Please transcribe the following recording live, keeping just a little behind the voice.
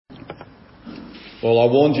Well, I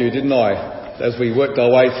warned you, didn't I? As we worked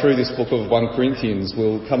our way through this book of 1 Corinthians,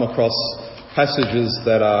 we'll come across passages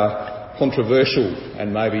that are controversial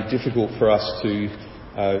and maybe difficult for us to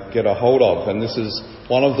get a hold of, and this is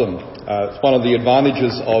one of them. It's one of the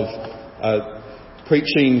advantages of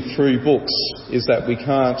preaching through books is that we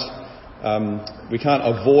can't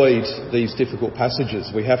avoid these difficult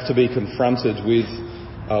passages. We have to be confronted with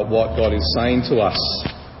what God is saying to us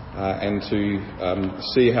and to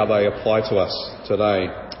see how they apply to us today.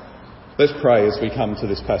 Let's pray as we come to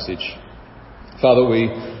this passage. Father,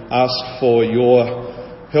 we ask for your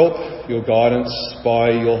help, your guidance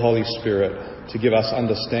by your Holy Spirit to give us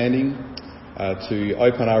understanding, to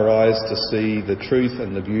open our eyes to see the truth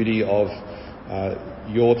and the beauty of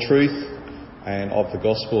your truth and of the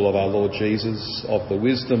gospel of our Lord Jesus, of the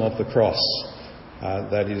wisdom of the cross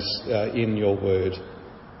that is in your word.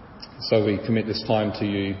 So we commit this time to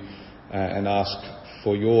you and ask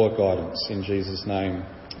for your guidance in Jesus' name.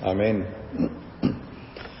 Amen.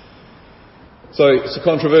 So it's a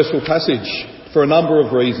controversial passage for a number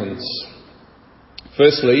of reasons.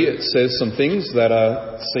 Firstly, it says some things that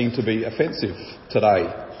seem to be offensive today,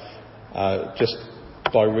 just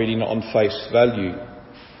by reading it on face value.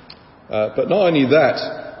 But not only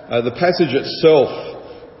that, the passage itself,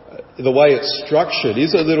 the way it's structured,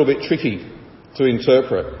 is a little bit tricky to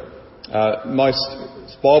interpret. Most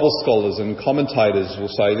Bible scholars and commentators will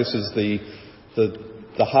say this is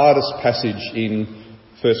the hardest passage in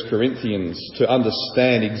 1 Corinthians to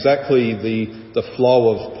understand exactly the flow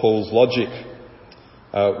of Paul's logic.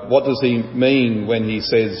 What does he mean when he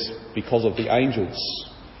says, because of the angels?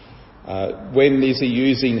 When is he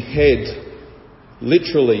using head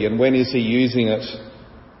literally, and when is he using it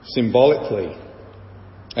symbolically?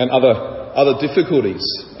 And other difficulties.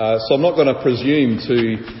 So I'm not going to presume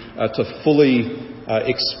to fully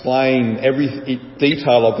explain every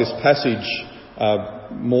detail of this passage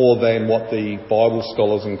more than what the Bible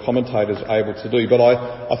scholars and commentators are able to do. But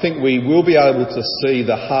I think we will be able to see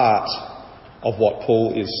the heart of what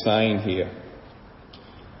Paul is saying here.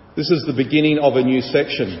 This is the beginning of a new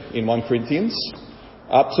section in 1 Corinthians.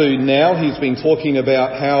 Up to now, he's been talking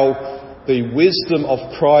about how the wisdom of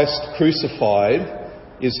Christ crucified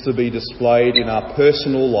is to be displayed in our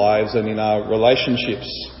personal lives and in our relationships.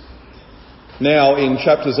 Now, in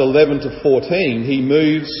chapters 11 to 14, he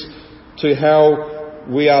moves to how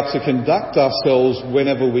we are to conduct ourselves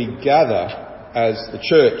whenever we gather as the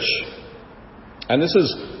church. And this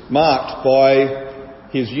is marked by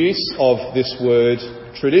his use of this word,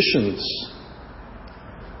 traditions.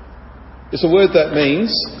 It's a word that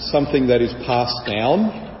means something that is passed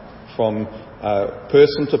down from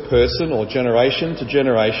person to person or generation to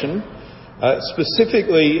generation.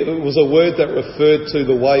 Specifically, it was a word that referred to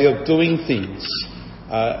the way of doing things,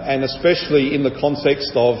 and especially in the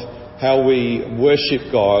context of how we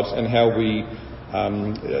worship God and how we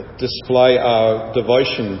display our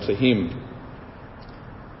devotion to Him.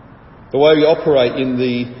 The way we operate in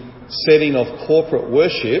the setting of corporate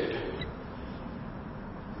worship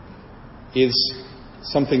is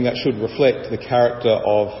something that should reflect the character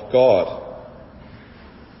of God.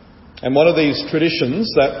 And one of these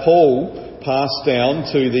traditions that Paul passed down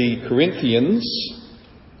to the Corinthians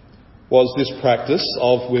was this practice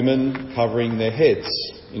of women covering their heads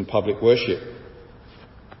in public worship.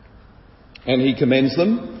 And he commends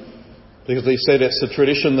them because he said it's a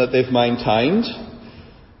tradition that they've maintained.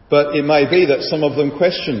 But it may be that some of them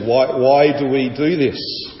question, why do we do this?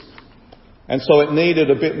 And so it needed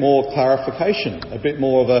a bit more clarification, a bit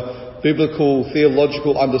more of a biblical,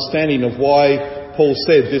 theological understanding of why Paul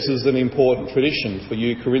said this is an important tradition for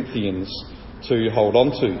you Corinthians to hold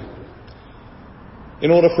on to.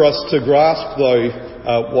 In order for us to grasp, though,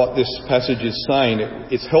 what this passage is saying,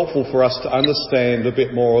 it's helpful for us to understand a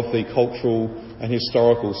bit more of the cultural and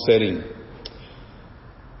historical setting.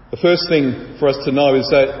 The first thing for us to know is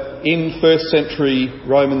that in first century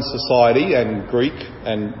Roman society and Greek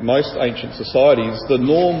and most ancient societies, the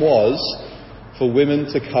norm was for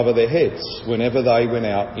women to cover their heads whenever they went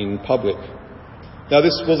out in public. Now,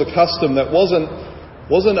 this was a custom that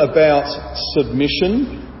wasn't about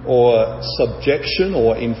submission or subjection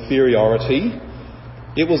or inferiority.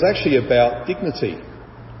 It was actually about dignity.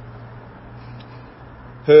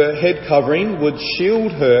 Her head covering would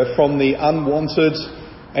shield her from the unwanted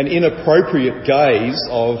and inappropriate gaze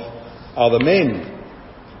of other men.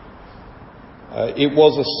 It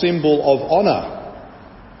was a symbol of honour.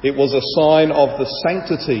 It was a sign of the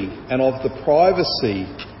sanctity and of the privacy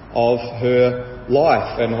of her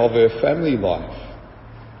life and of her family life.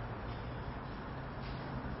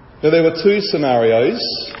 Now, there were two scenarios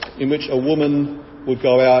in which a woman would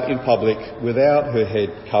go out in public without her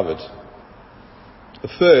head covered. The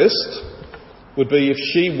first would be if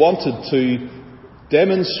she wanted to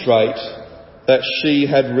demonstrate that she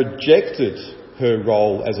had rejected her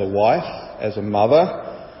role as a wife, as a mother,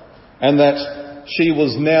 and that she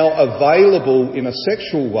was now available in a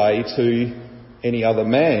sexual way to any other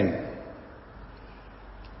man.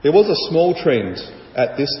 There was a small trend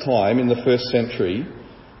at this time in the first century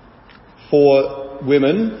for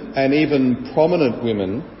women, and even prominent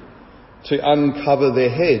women, to uncover their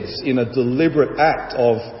heads in a deliberate act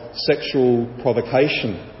of sexual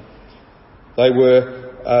provocation. They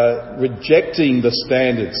were rejecting the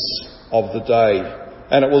standards of the day,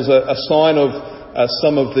 and it was a sign of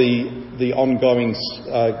some of the ongoing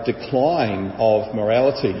decline of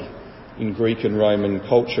morality in Greek and Roman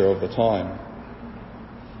culture of the time.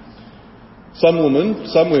 Some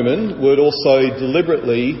women would also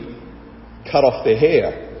deliberately cut off their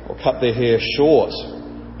hair or cut their hair short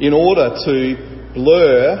in order to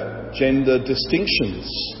blur gender distinctions.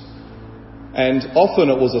 And often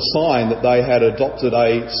it was a sign that they had adopted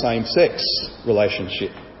a same-sex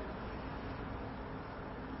relationship.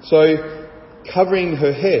 So covering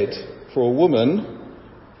her head for a woman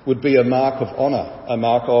would be a mark of honour, a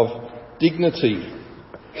mark of dignity.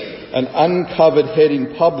 An uncovered head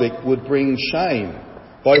in public would bring shame,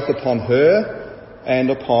 both upon her and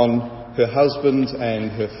upon her husband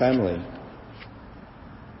and her family.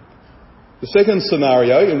 The second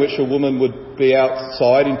scenario in which a woman would be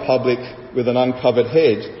outside in public with an uncovered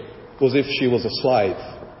head was if she was a slave.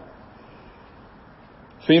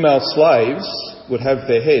 Female slaves would have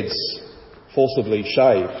their heads forcibly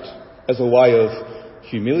shaved as a way of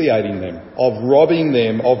humiliating them, of robbing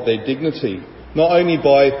them of their dignity, not only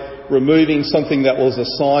by removing something that was a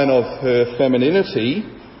sign of her femininity,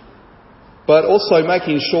 but also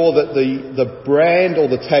making sure that the brand or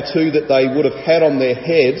the tattoo that they would have had on their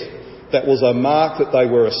head that was a mark that they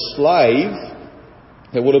were a slave,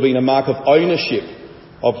 it would have been a mark of ownership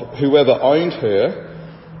of whoever owned her,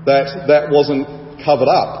 that wasn't covered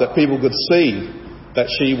up, that people could see that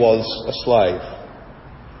she was a slave.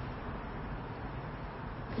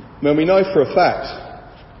 Now we know for a fact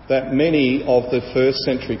that many of the first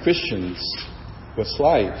century Christians were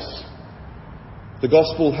slaves. The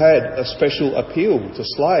gospel had a special appeal to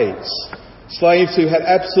slaves who had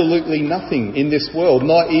absolutely nothing in this world,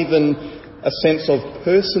 not even a sense of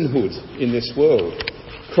personhood in this world.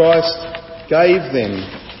 Christ gave them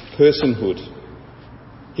personhood.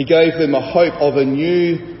 He gave them a hope of a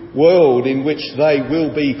new world in which they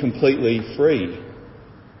will be completely free.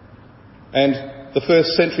 And the first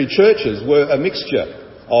century churches were a mixture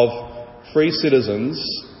of free citizens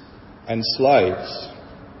and slaves.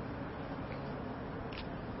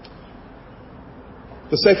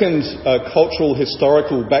 The second cultural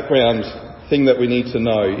historical background thing that we need to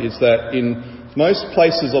know is that in most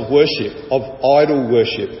places of worship, of idol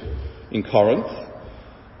worship in Corinth,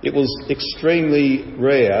 it was extremely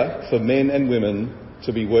rare for men and women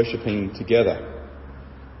to be worshipping together.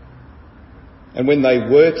 And when they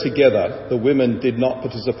were together, the women did not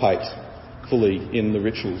participate fully in the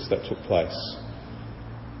rituals that took place.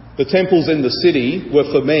 The temples in the city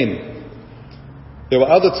were for men. There were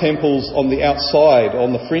other temples on the outside,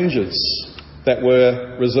 on the fringes, that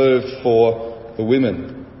were reserved for the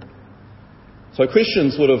women. So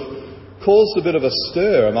Christians would have caused a bit of a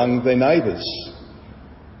stir among their neighbours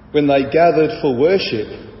when they gathered for worship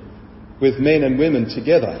with men and women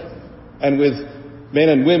together, and with men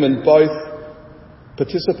and women both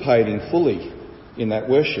participating fully in that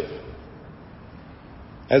worship,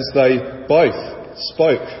 as they both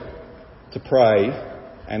spoke to pray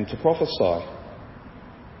and to prophesy.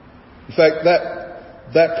 In fact,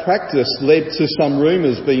 that practice led to some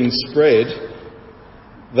rumours being spread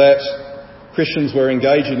that Christians were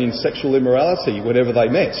engaging in sexual immorality whenever they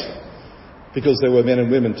met, because there were men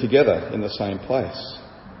and women together in the same place.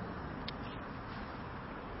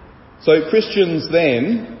 So Christians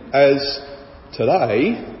then, as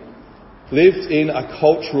today, lived in a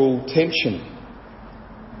cultural tension.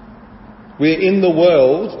 We're in the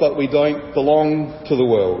world, but we don't belong to the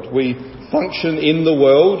world. We function in the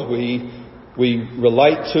world. We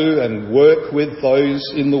relate to and work with those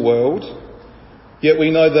in the world. Yet we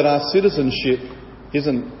know that our citizenship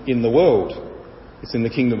isn't in the world. It's in the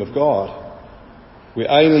kingdom of God. We're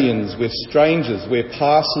aliens, we're strangers, we're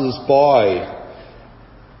passers-by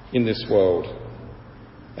in this world.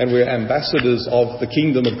 And we're ambassadors of the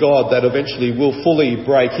kingdom of God that eventually will fully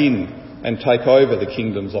break in and take over the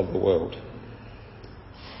kingdoms of the world.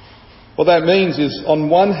 What that means is, on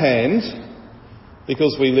one hand,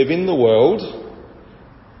 because we live in the world,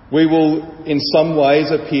 we will in some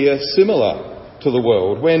ways appear similar to the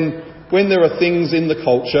world. When there are things in the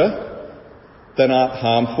culture that aren't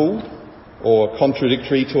harmful or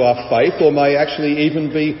contradictory to our faith, or may actually even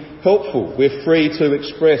be helpful. We're free to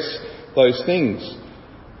express those things.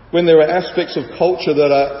 When there are aspects of culture that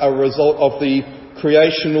are a result of the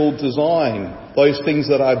creational design, those things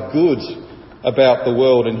that are good about the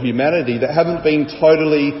world and humanity that haven't been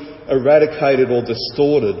totally eradicated or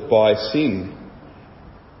distorted by sin,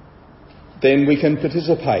 then we can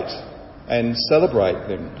participate and celebrate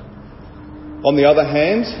them. On the other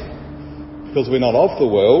hand, because we're not of the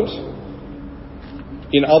world,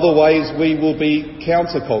 in other ways we will be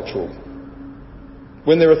countercultural.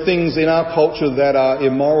 When there are things in our culture that are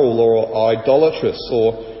immoral or idolatrous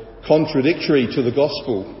or contradictory to the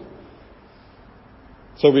gospel,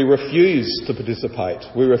 so we refuse to participate.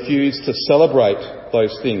 We refuse to celebrate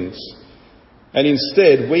those things. And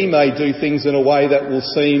instead, we may do things in a way that will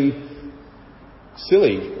seem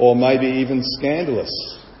silly or maybe even scandalous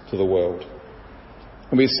to the world.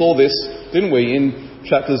 And we saw this, didn't we, in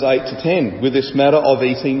chapters 8 to 10 with this matter of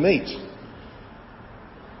eating meat.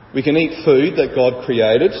 We can eat food that God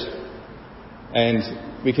created,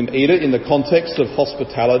 and we can eat it in the context of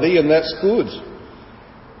hospitality, and that's good.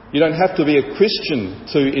 You don't have to be a Christian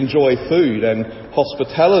to enjoy food and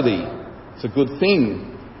hospitality. It's a good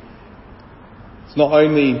thing. It's not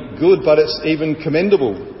only good, but it's even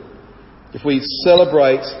commendable. If we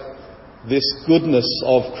celebrate this goodness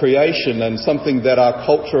of creation and something that our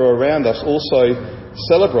culture around us also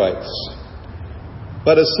celebrates.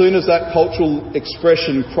 But as soon as that cultural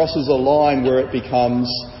expression crosses a line where it becomes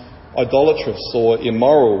idolatrous or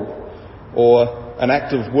immoral or an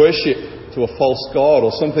act of worship to a false god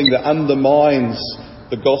or something that undermines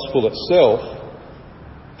the gospel itself,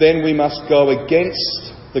 then we must go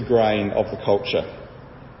against the grain of the culture.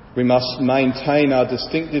 We must maintain our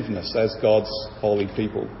distinctiveness as God's holy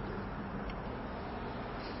people.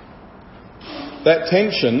 That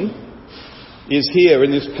tension is here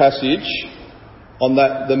in this passage on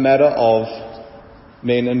the matter of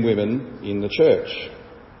men and women in the church.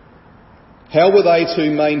 How were they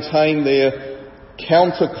to maintain their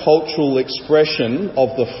countercultural expression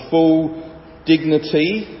of the full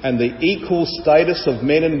dignity and the equal status of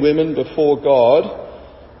men and women before God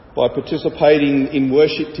by participating in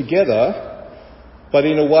worship together, but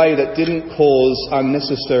in a way that didn't cause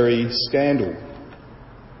unnecessary scandal?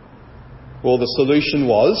 Well, the solution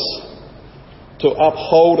was to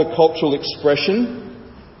uphold a cultural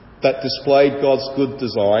expression that displayed God's good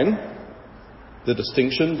design, the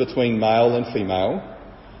distinction between male and female,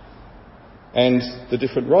 and the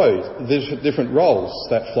different roles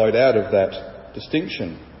that flowed out of that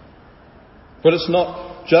distinction. But it's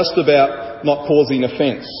not just about not causing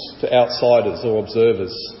offence to outsiders or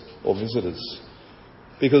observers or visitors,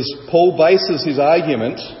 because Paul bases his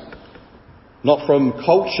argument not from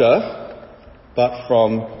culture but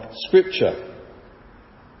from Scripture.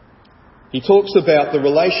 He talks about the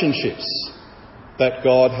relationships that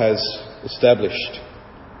God has established.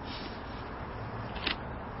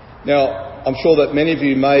 Now, I'm sure that many of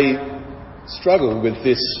you may struggle with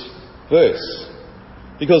this verse,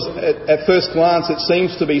 because at first glance it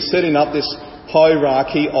seems to be setting up this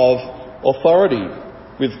hierarchy of authority,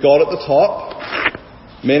 with God at the top,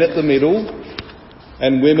 men at the middle,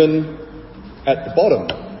 and women at the bottom,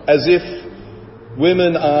 as if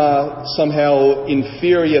women are somehow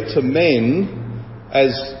inferior to men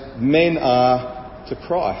as men are to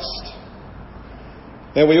Christ.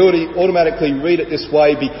 Now, we automatically read it this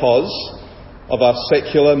way because of our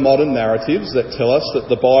secular modern narratives that tell us that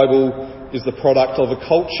the Bible is the product of a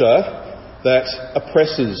culture that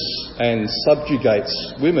oppresses and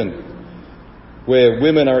subjugates women, where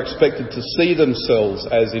women are expected to see themselves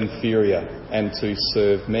as inferior and to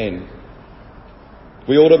serve men.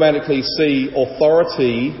 We automatically see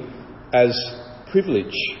authority as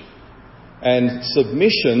privilege and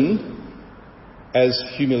submission as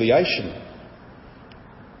humiliation.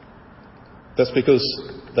 That's because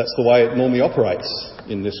that's the way it normally operates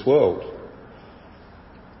in this world.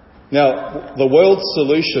 Now, the world's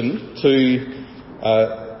solution to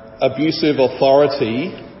abusive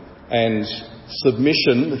authority and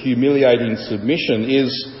submission, humiliating submission,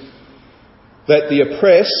 is that the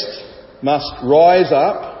oppressed must rise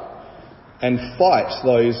up and fight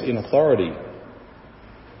those in authority,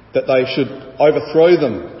 that they should overthrow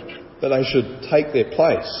them, that they should take their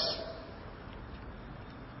place.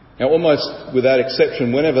 Now, almost without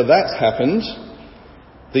exception, whenever that's happened,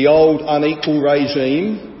 the old unequal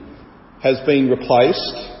regime has been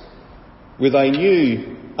replaced with a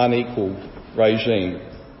new unequal regime,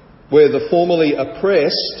 where the formerly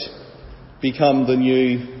oppressed become the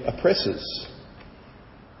new oppressors.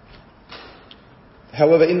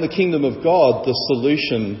 However, in the kingdom of God, the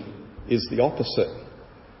solution is the opposite.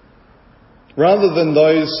 Rather than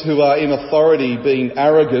those who are in authority being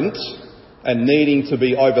arrogant and needing to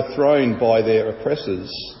be overthrown by their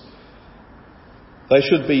oppressors, they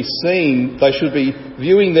should be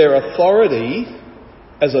viewing their authority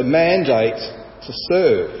as a mandate to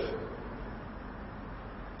serve,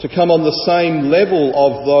 to come on the same level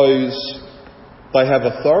of those they have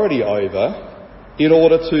authority over in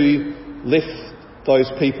order to lift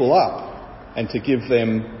those people up and to give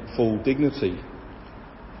them full dignity.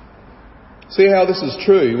 See how this is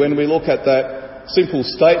true when we look at that simple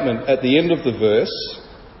statement at the end of the verse,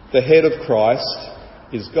 the head of Christ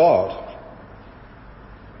is God.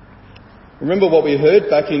 Remember what we heard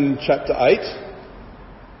back in chapter 8?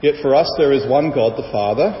 Yet for us there is one God, the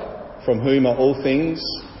Father, from whom are all things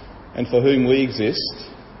and for whom we exist,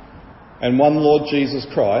 and one Lord Jesus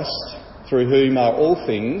Christ, through whom are all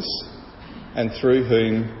things and through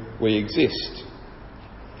whom we exist.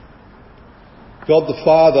 God the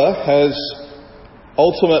Father has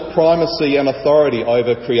ultimate primacy and authority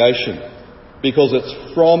over creation because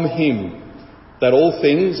it's from Him that all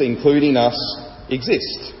things, including us,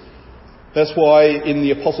 exist. That's why in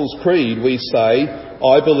the Apostles' Creed we say,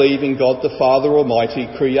 I believe in God the Father Almighty,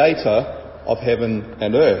 creator of heaven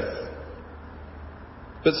and earth.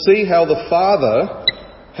 But see how the Father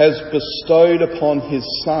has bestowed upon His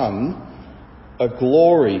Son a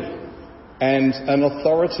glory and an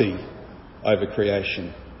authority over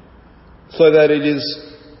creation, so that it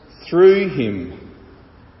is through Him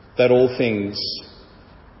that all things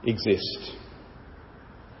exist.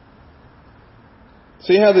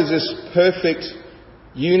 See how there's this perfect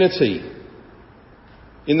unity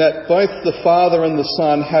in that both the Father and the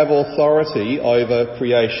Son have authority over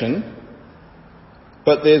creation,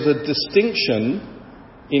 but there's a distinction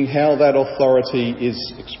in how that authority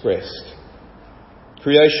is expressed.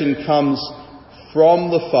 Creation comes from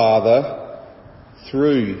the Father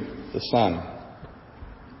through the Son.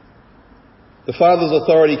 The Father's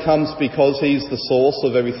authority comes because He's the source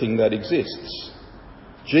of everything that exists.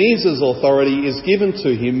 Jesus' authority is given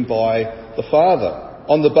to Him by the Father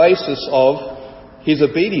on the basis of His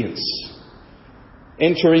obedience,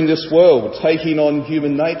 entering this world, taking on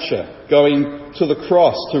human nature, going to the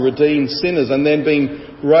cross to redeem sinners, and then being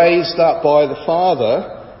raised up by the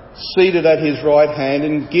Father, seated at His right hand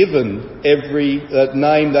and given every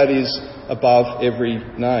name that is above every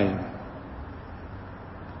name.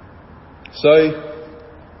 So,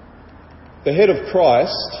 the head of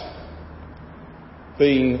Christ,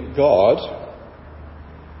 being God,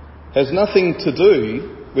 has nothing to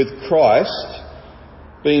do with Christ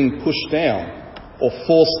being pushed down or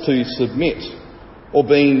forced to submit or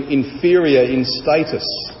being inferior in status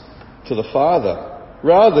to the Father.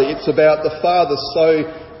 Rather, it's about the Father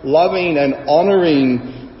so loving and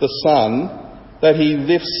honouring the Son that He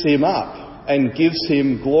lifts Him up and gives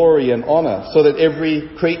Him glory and honour, so that every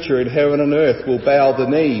creature in heaven and earth will bow the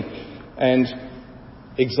knee and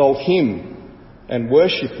exalt Him and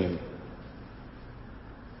worship Him.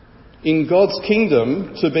 In God's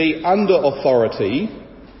kingdom, to be under authority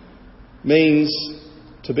means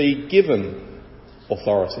to be given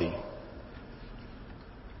authority.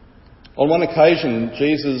 On one occasion,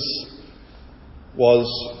 Jesus was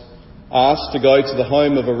asked to go to the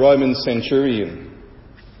home of a Roman centurion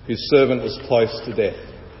whose servant was close to death.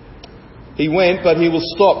 He went, but he was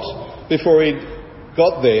stopped before he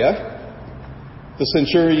got there. The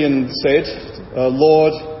centurion said,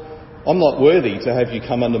 Lord, I'm not worthy to have you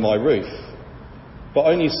come under my roof, but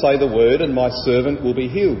only say the word and my servant will be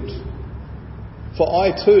healed. For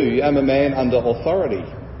I too am a man under authority,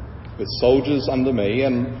 with soldiers under me,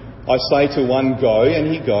 and I say to one, go,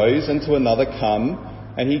 and he goes, and to another,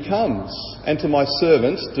 come, and he comes, and to my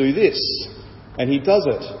servant, do this, and he does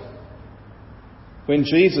it. When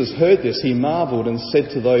Jesus heard this, he marvelled and said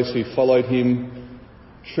to those who followed him,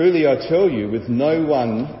 truly I tell you, with no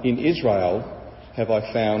one in Israel have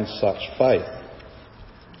I found such faith.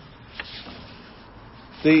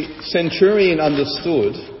 The centurion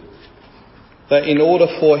understood that in order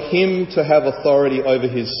for him to have authority over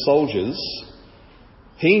his soldiers,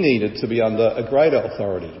 he needed to be under a greater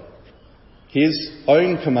authority, his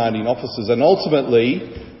own commanding officers, and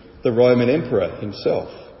ultimately the Roman emperor himself.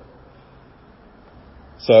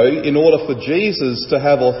 So, in order for Jesus to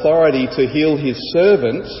have authority to heal his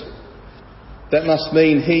servant, that must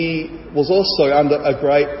mean he was also under a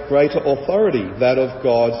greater authority, that of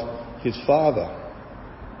God, his Father.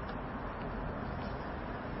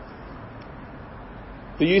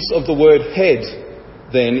 The use of the word head,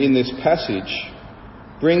 then, in this passage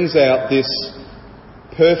brings out this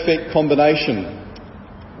perfect combination.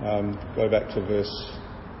 Go back to verse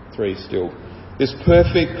 3 still. This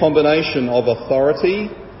perfect combination of authority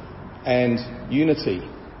and unity.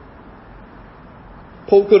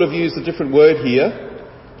 Paul could have used a different word here,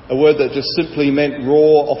 a word that just simply meant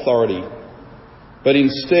raw authority. But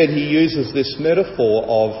instead he uses this metaphor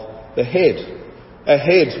of the head. A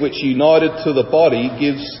head which, united to the body,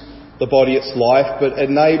 gives the body its life, but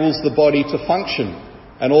enables the body to function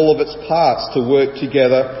and all of its parts to work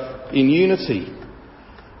together in unity.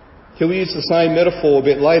 He'll use the same metaphor a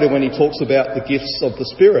bit later when he talks about the gifts of the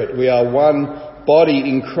Spirit. We are one body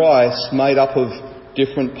in Christ made up of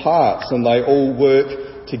different parts, and they all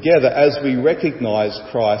work together as we recognise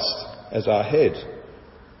Christ as our head.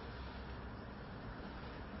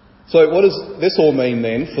 So what does this all mean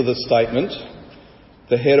then for the statement,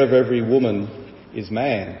 the head of every woman is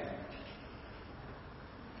man?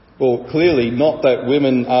 Well, clearly not that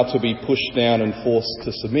women are to be pushed down and forced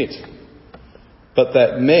to submit, but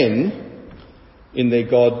that men, in their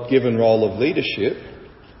God-given role of leadership,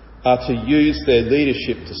 are to use their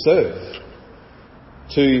leadership to serve,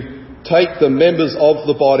 to take the members of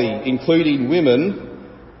the body, including women,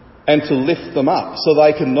 and to lift them up so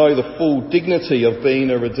they can know the full dignity of being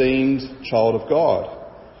a redeemed child of God,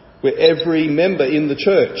 where every member in the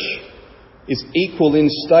church is equal in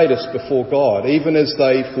status before God, even as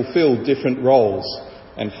they fulfil different roles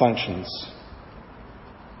and functions.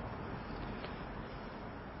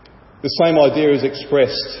 The same idea is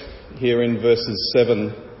expressed here in verses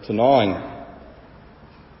 7 to 9.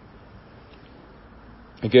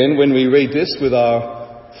 Again, when we read this with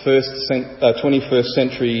our 21st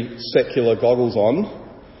century secular goggles on,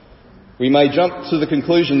 we may jump to the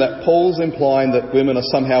conclusion that Paul's implying that women are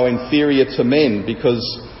somehow inferior to men, because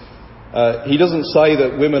he doesn't say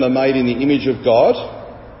that women are made in the image of God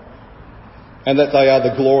and that they are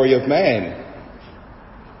the glory of man.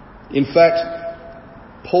 In fact,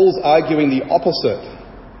 Paul's arguing the opposite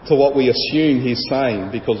to what we assume he's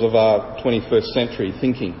saying because of our 21st century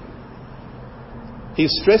thinking.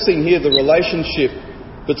 He's stressing here the relationship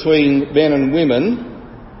between men and women,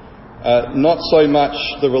 not so much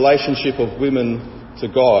the relationship of women to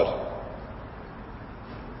God.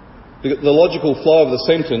 The logical flow of the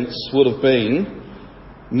sentence would have been,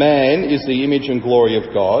 man is the image and glory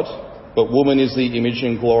of God, but woman is the image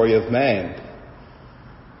and glory of man.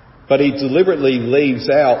 But he deliberately leaves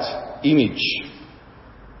out image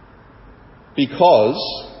because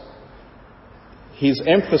he's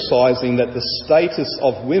emphasising that the status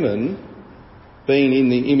of women being in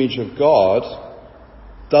the image of God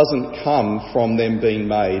doesn't come from them being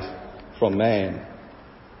made from man.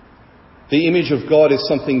 The image of God is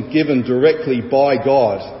something given directly by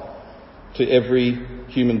God to every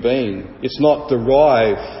human being. It's not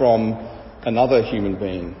derived from another human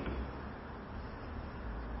being.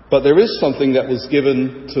 But there is something that was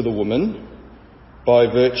given to the woman by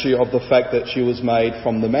virtue of the fact that she was made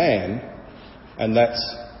from the man, and that's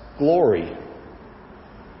glory.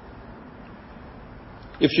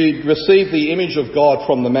 If she'd received the image of God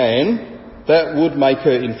from the man, that would make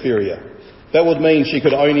her inferior. That would mean she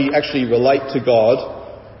could only actually relate to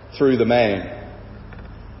God through the man.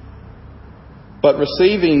 But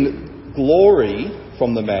receiving glory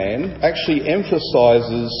from the man actually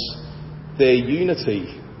emphasises their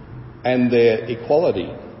unity and their equality.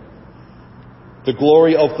 The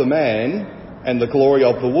glory of the man and the glory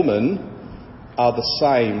of the woman are the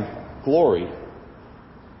same glory.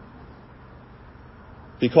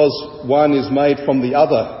 Because one is made from the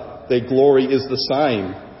other, their glory is the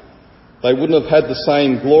same. They wouldn't have had the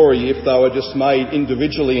same glory if they were just made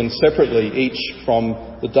individually and separately, each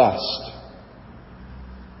from the dust.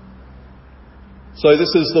 So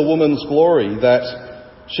this is the woman's glory,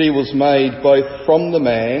 that she was made both from the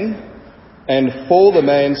man and for the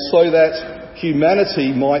man, so that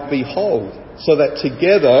humanity might be whole, so that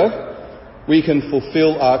together we can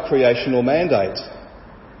fulfill our creational mandate.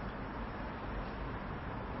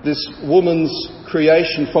 This woman's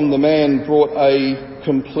creation from the man brought a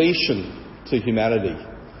completion to humanity.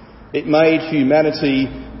 It made humanity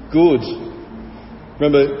good.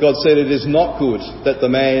 Remember, God said it is not good that the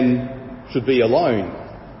man should be alone.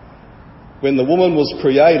 When the woman was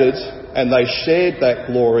created and they shared that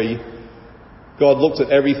glory, God looked at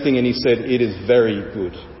everything and he said, it is very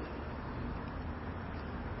good.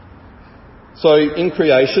 So in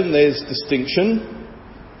creation there's distinction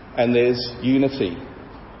and there's unity.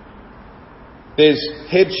 There's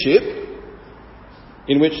headship,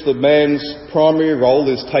 in which the man's primary role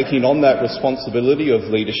is taking on that responsibility of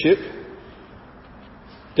leadership,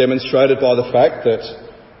 demonstrated by the fact that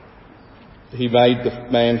he made the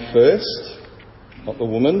man first, not the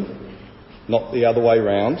woman, not the other way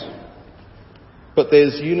round. But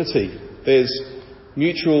there's unity. There's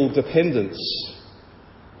mutual dependence,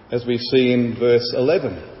 as we see in verse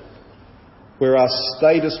 11, where our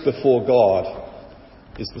status before God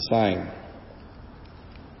is the same.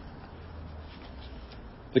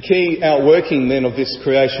 The key outworking then of this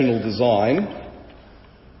creational design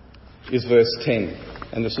is verse 10,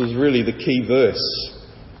 and this is really the key verse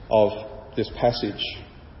of this passage.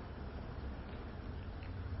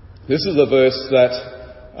 This is a verse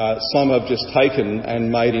that some have just taken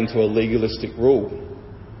and made into a legalistic rule.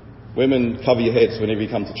 Women, cover your heads whenever you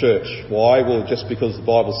come to church. Why? Well, just because the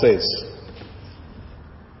Bible says.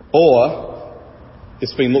 Or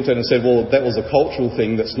it's been looked at and said, well, that was a cultural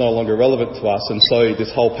thing that's no longer relevant to us, and so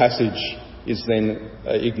this whole passage is then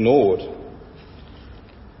ignored.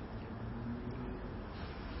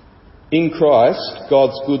 In Christ,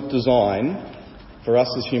 God's good design for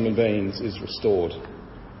us as human beings is restored.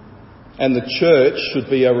 And the church should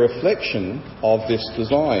be a reflection of this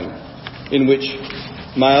design, in which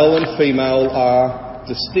male and female are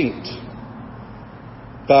distinct,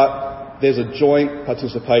 but there's a joint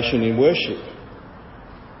participation in worship.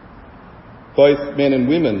 Both men and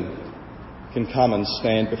women can come and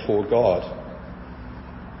stand before God.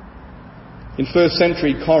 In first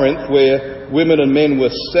century Corinth, where women and men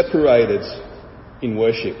were separated in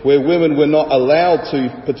worship, where women were not allowed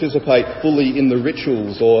to participate fully in the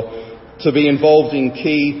rituals or to be involved in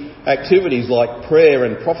key activities like prayer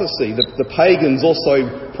and prophecy, the pagans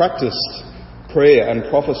also practiced prayer and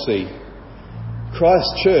prophecy.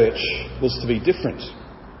 Christ's church was to be different.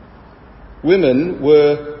 Women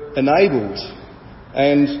were enabled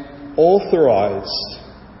and authorised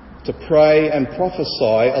to pray and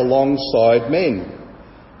prophesy alongside men.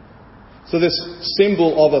 So this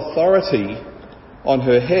symbol of authority on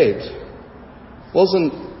her head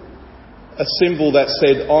wasn't a symbol that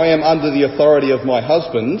said, I am under the authority of my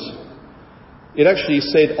husband. It actually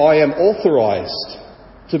said, I am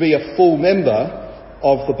authorised to be a full member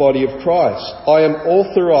of the body of Christ. I am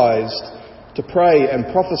authorised to pray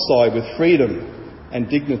and prophesy with freedom and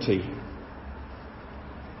dignity.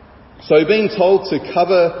 So being told to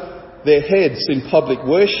cover their heads in public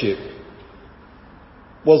worship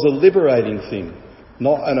was a liberating thing,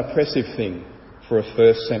 not an oppressive thing for a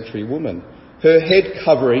first century woman. Her head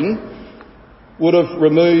covering would have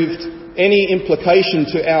removed any implication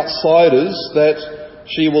to outsiders that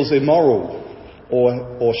she was immoral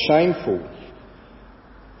or shameful.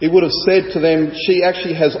 It would have said to them, she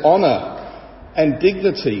actually has honour and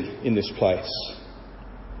dignity in this place.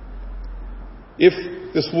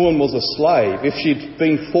 If this woman was a slave, if she'd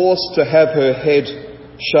been forced to have her head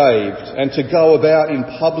shaved and to go about in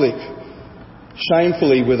public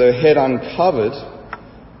shamefully with her head uncovered,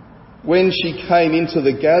 when she came into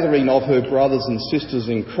the gathering of her brothers and sisters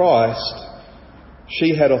in Christ,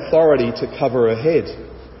 she had authority to cover her head,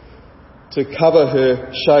 to cover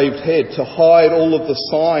her shaved head, to hide all of the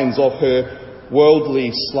signs of her worldly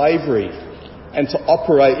slavery, and to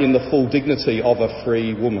operate in the full dignity of a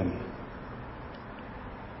free woman.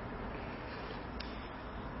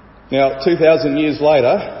 Now, 2,000 years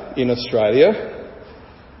later, in Australia,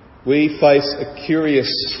 we face a curious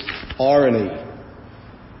irony,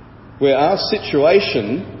 where our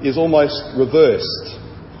situation is almost reversed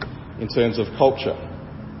in terms of culture.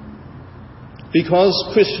 Because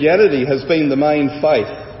Christianity has been the main faith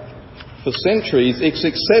for centuries, it's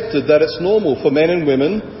accepted that it's normal for men and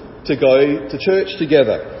women to go to church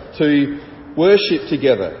together, to worship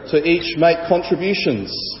together, to each make contributions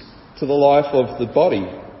to the life of the body.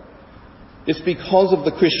 It's because of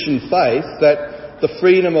the Christian faith that the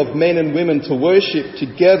freedom of men and women to worship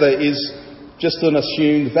together is just an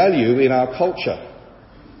assumed value in our culture.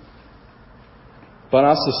 But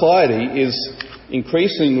our society is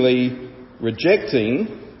increasingly rejecting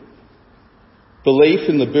belief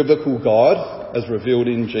in the biblical God as revealed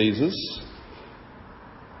in Jesus.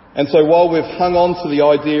 And so while we've hung on to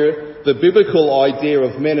the biblical idea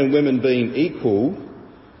of men and women being equal,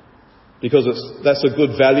 because that's a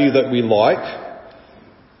good value that we like,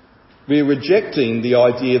 we're rejecting the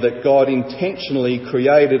idea that God intentionally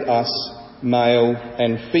created us male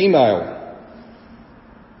and female,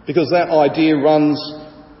 because that idea runs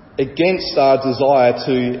against our desire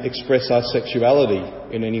to express our sexuality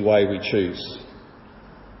in any way we choose.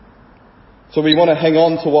 So we want to hang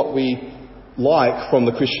on to what we like from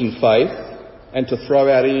the Christian faith and to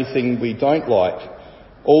throw out anything we don't like,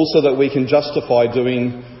 all so that we can justify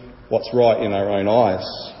doing what's right in our own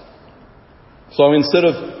eyes. So instead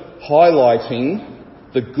of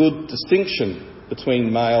highlighting the good distinction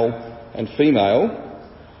between male and female,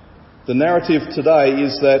 the narrative today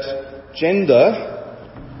is that gender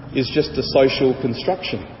is just a social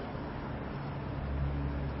construction.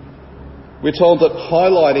 We're told that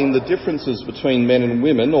highlighting the differences between men and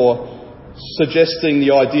women, or suggesting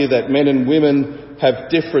the idea that men and women have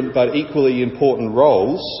different but equally important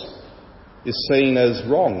roles, is seen as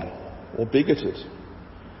wrong or bigoted.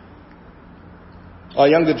 Our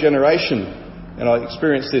younger generation, and I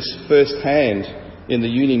experienced this firsthand in the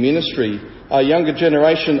uni ministry, our younger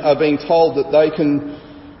generation are being told that they can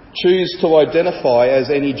choose to identify as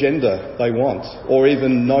any gender they want, or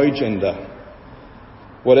even no gender,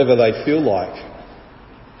 whatever they feel like.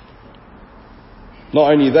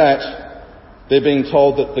 Not only that, they're being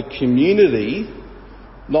told that the community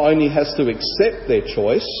not only has to accept their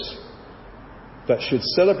choice, but should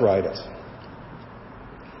celebrate it.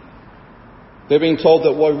 They're being told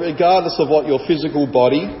that regardless of what your physical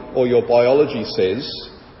body or your biology says,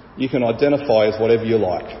 you can identify as whatever you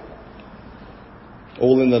like,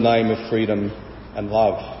 all in the name of freedom and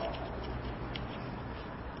love.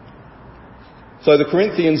 So the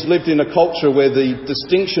Corinthians lived in a culture where the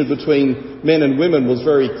distinction between men and women was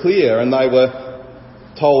very clear, and they were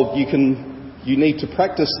told you need to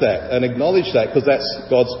practice that and acknowledge that because that's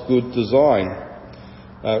God's good design.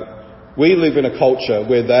 We live in a culture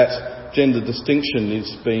where that gender distinction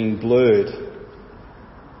is being blurred.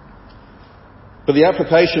 But the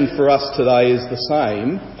application for us today is the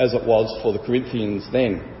same as it was for the Corinthians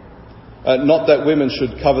then. Not that women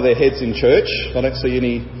should cover their heads in church. I don't see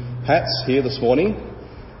any hats here this morning.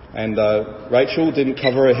 And Rachel didn't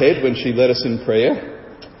cover her head when she led us in prayer.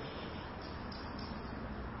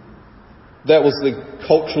 That was the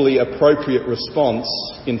culturally appropriate response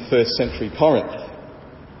in first century Corinth.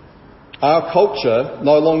 Our culture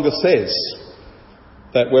no longer says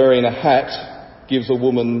that wearing a hat gives a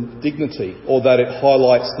woman dignity, or that it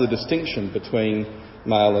highlights the distinction between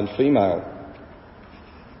male and female.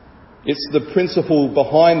 It's the principle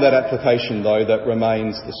behind that application, though, that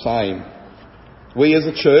remains the same. We as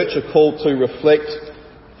a church are called to reflect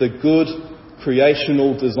the good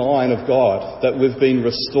creational design of God that we've been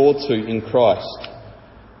restored to in Christ,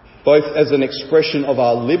 both as an expression of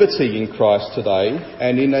our liberty in Christ today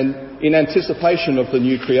and in anticipation of the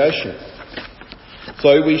new creation.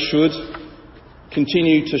 So we should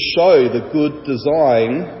continue to show the good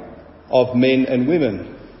design of men and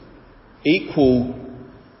women, equal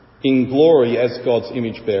in glory as God's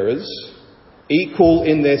image bearers, equal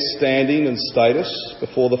in their standing and status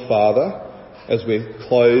before the Father as we're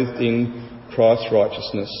clothed in Christ's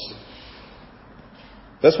righteousness.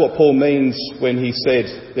 That's what Paul means when he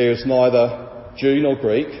said, there is neither Jew nor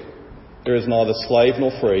Greek, there is neither slave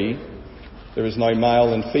nor free, there is no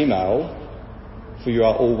male and female, for you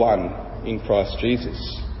are all one in Christ Jesus.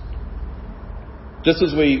 Just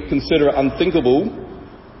as we consider it unthinkable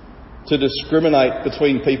to discriminate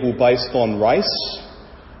between people based on race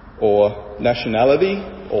or nationality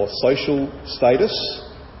or social status,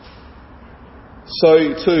 so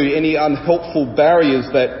too any unhelpful barriers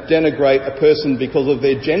that denigrate a person because of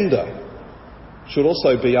their gender should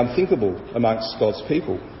also be unthinkable amongst God's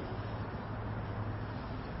people.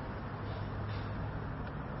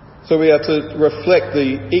 So we are to reflect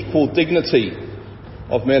the equal dignity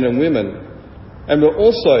of men and women, and we're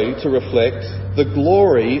also to reflect the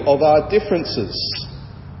glory of our differences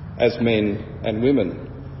as men and women,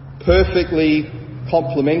 perfectly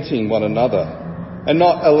complementing one another, and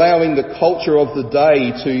not allowing the culture of the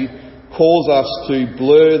day to cause us to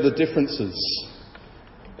blur the differences,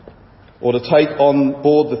 or to take on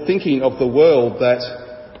board the thinking of the world that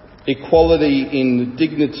equality in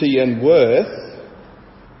dignity and worth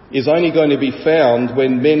is only going to be found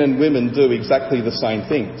when men and women do exactly the same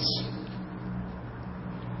things.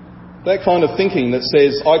 That kind of thinking that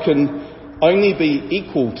says, I can only be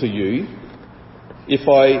equal to you if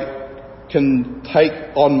I can take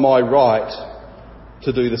on my right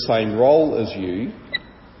to do the same role as you,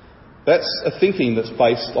 that's a thinking that's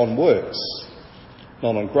based on works,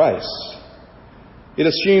 not on grace. It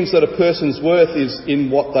assumes that a person's worth is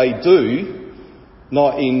in what they do,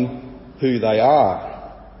 not in who they are.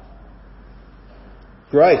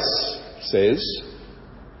 Grace says,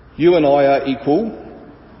 you and I are equal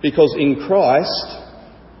because in Christ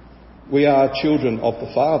we are children of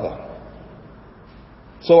the Father.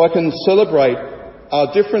 So I can celebrate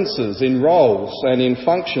our differences in roles and in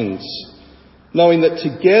functions, knowing that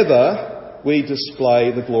together we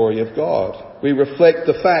display the glory of God. We reflect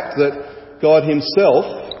the fact that God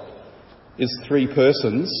himself is three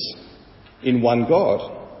persons in one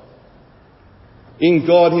God. In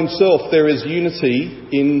God himself there is unity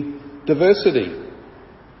in diversity.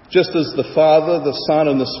 Just as the Father, the Son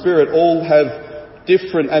and the Spirit all have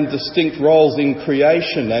different and distinct roles in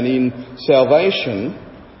creation and in salvation,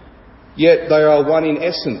 yet they are one in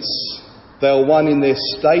essence. They are one in their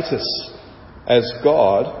status as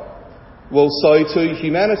God, well, so too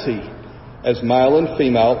humanity, as male and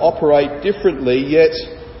female, operate differently, yet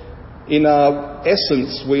in our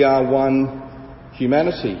essence we are one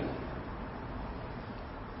humanity.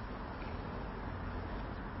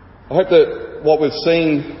 I hope that what we've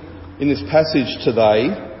seen in this passage today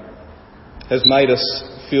has made us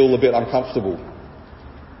feel a bit uncomfortable.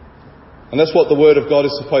 And that's what the Word of God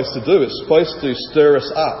is supposed to do. It's supposed to stir us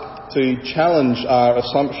up, to challenge our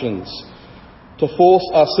assumptions, to force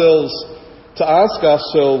ourselves to ask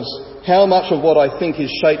ourselves how much of what I think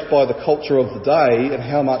is shaped by the culture of the day and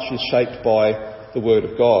how much is shaped by the Word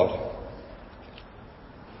of God.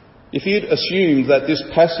 If you'd assumed that this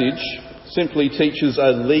passage simply teaches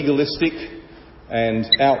a legalistic and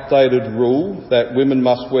outdated rule that women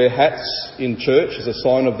must wear hats in church as a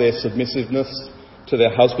sign of their submissiveness to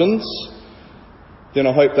their husbands, then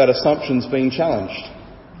I hope that assumption's been challenged.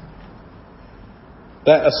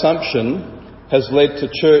 That assumption has led to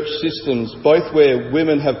church systems both where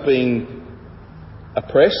women have been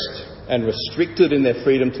oppressed and restricted in their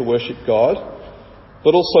freedom to worship God,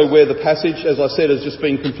 but also where the passage, as I said, has just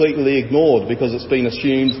been completely ignored because it's been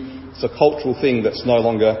assumed it's a cultural thing that's no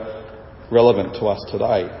longer relevant to us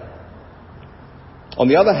today. On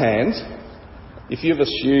the other hand, if you've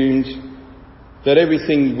assumed that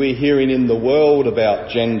everything we're hearing in the world about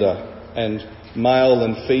gender and male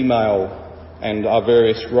and female and our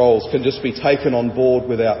various roles can just be taken on board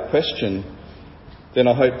without question, then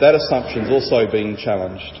I hope that assumption's also being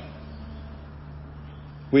challenged.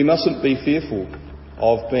 We mustn't be fearful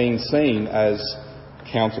of being seen as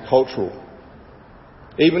countercultural,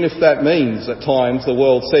 even if that means at times the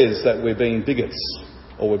world says that we're being bigots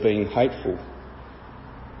or we're being hateful.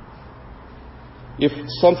 If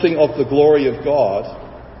something of the glory of God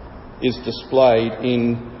is displayed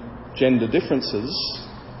in gender differences,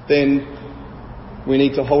 then we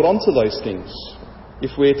need to hold on to those things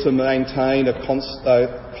if we're to maintain a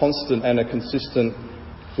constant and a consistent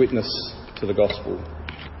witness to the gospel.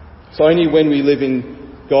 It's only when we live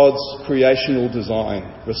in God's creational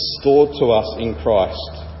design, restored to us in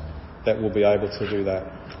Christ, that we'll be able to do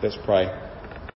that. Let's pray.